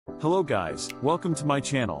Hello guys, welcome to my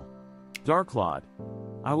channel, Darklord.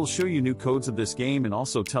 I will show you new codes of this game and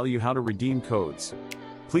also tell you how to redeem codes.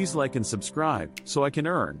 Please like and subscribe, so I can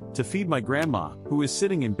earn, to feed my grandma, who is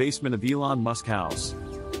sitting in basement of Elon Musk house.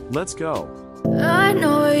 Let's go. I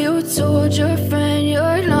know you told your friend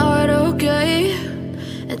you're not okay,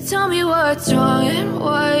 and tell me what's wrong and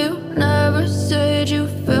why you never said you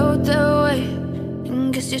felt that way.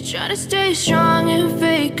 And guess you're trying to stay strong and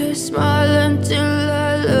fake a smile until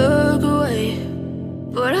I look away.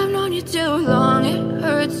 But I've known you too long, it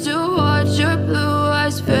hurts to watch your blue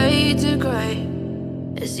eyes fade to gray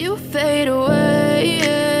as you fade away,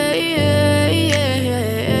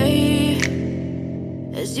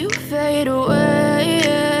 as you fade away.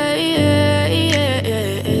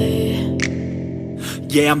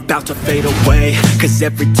 Yeah, I'm about to fade away, cause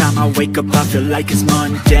every time I wake up I feel like it's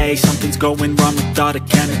Monday. Something's going wrong with all the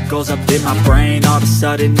chemicals up in my brain. All of a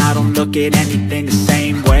sudden I don't look at anything the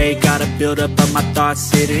same way. Got a buildup of my thoughts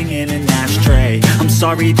sitting in an ashtray. I'm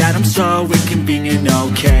sorry that I'm so inconvenient,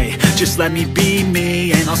 okay. Just let me be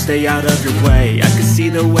me and I'll stay out of your way. I can see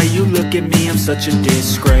the way you look at me, I'm such a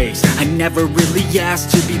disgrace. I never really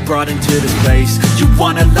asked to be brought into this place. You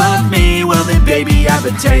wanna love me? Well then baby I have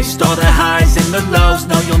a taste. All the highs and the lows,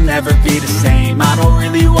 no you'll never be the same. I don't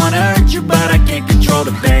really wanna hurt you but I can't control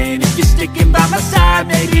the pain. If you're sticking by my side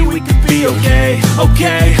maybe we could be okay.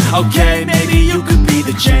 Okay, maybe you could be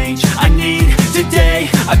the change I need today.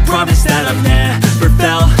 I promise that I've never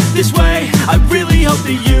felt this way. I really hope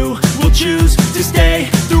that you will choose to stay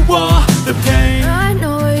through all the pain. I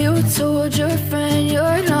know you told your friend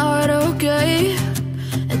you're not okay,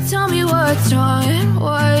 and tell me what's wrong and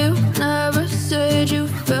why you never said you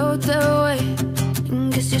felt that way.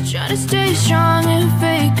 And guess you're trying to stay strong and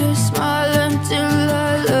fake a smile until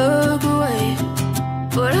I look away.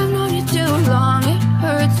 But I've known you too long, it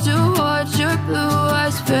hurts to watch your blue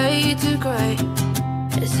eyes fade to gray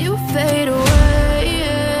as you fade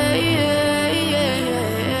away,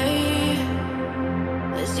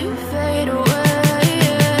 as you fade away,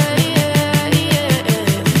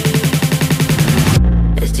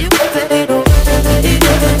 as you fade away.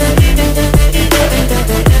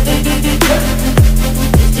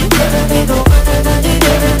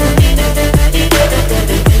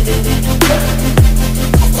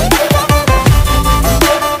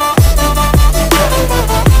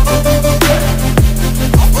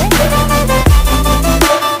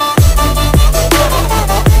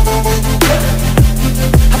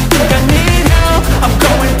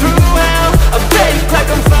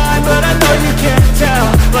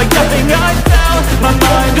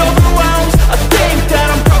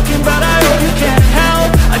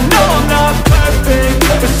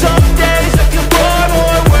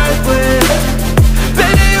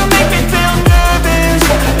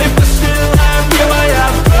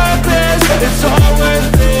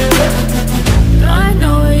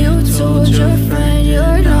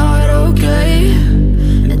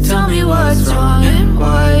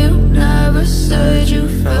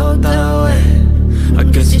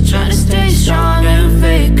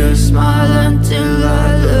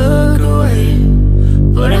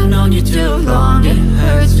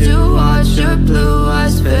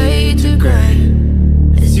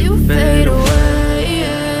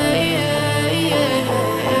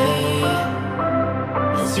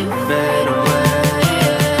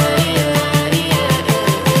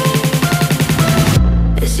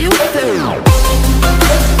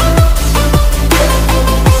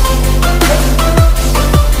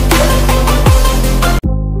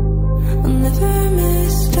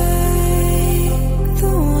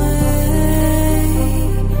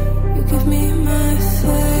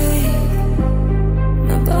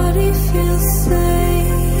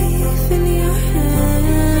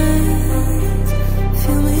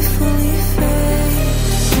 Feel me fully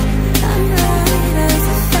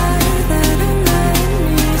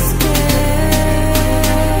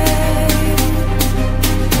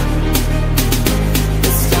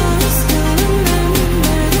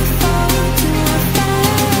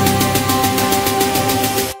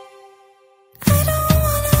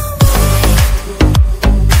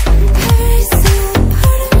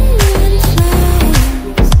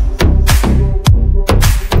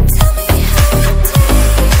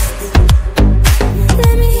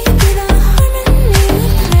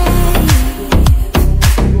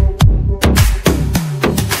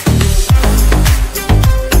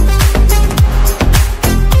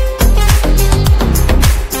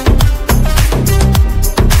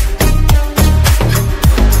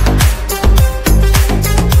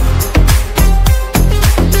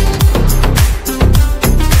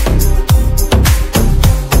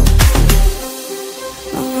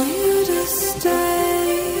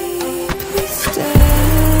stay, please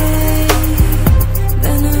stay.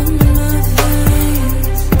 Then I'm nothing.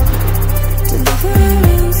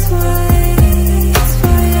 Deliverance waits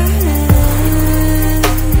for your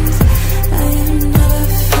hands. I am not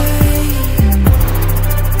afraid.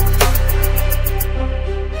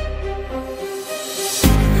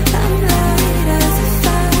 I'm light as a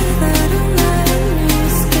feather, don't let me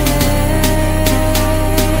escape.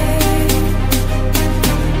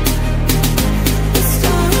 The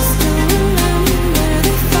stars still remember,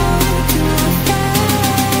 they fall to my face.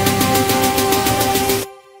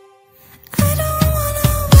 I don't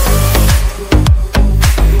wanna wait.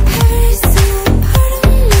 Every single part of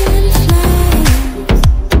me in flames.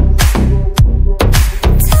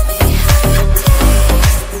 Tell me how it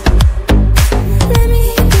tastes. Let me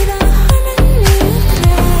be the harmony you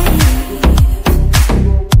crave.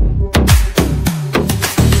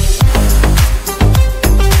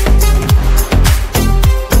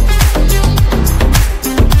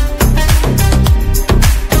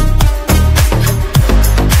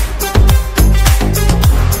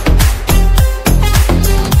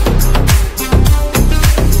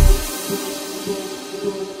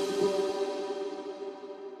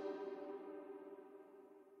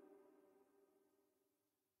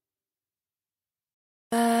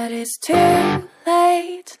 But it's too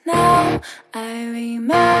late now. I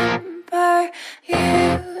remember you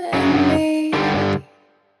and me,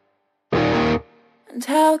 and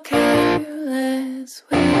how careless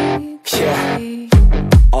we Yeah. could be.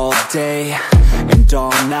 All day and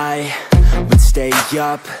all night, we'd stay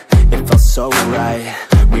up, it felt so right.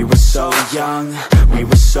 We were so young, we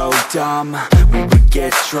were so dumb. We would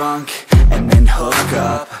get drunk and then hook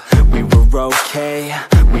up. We were okay,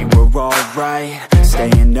 we were alright,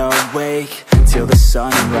 staying awake till the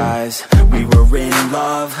sunrise. We were in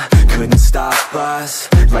love, couldn't stop us.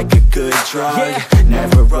 Like a good drug,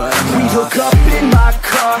 never enough. We'd hook up in my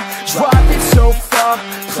car, drive it so far,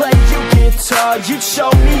 play your guitar, you'd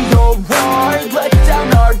show me your art. Let down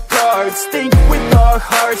our guards, think with our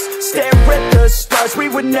hearts, stare at the stars. We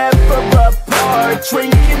were never apart,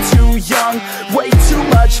 drinking too young, way too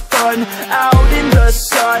much fun. Out in the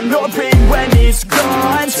sun, open when it's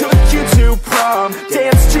gone. Took you to prom,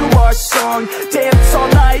 dance to our song, dance all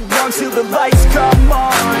night long till the lights come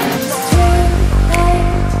on.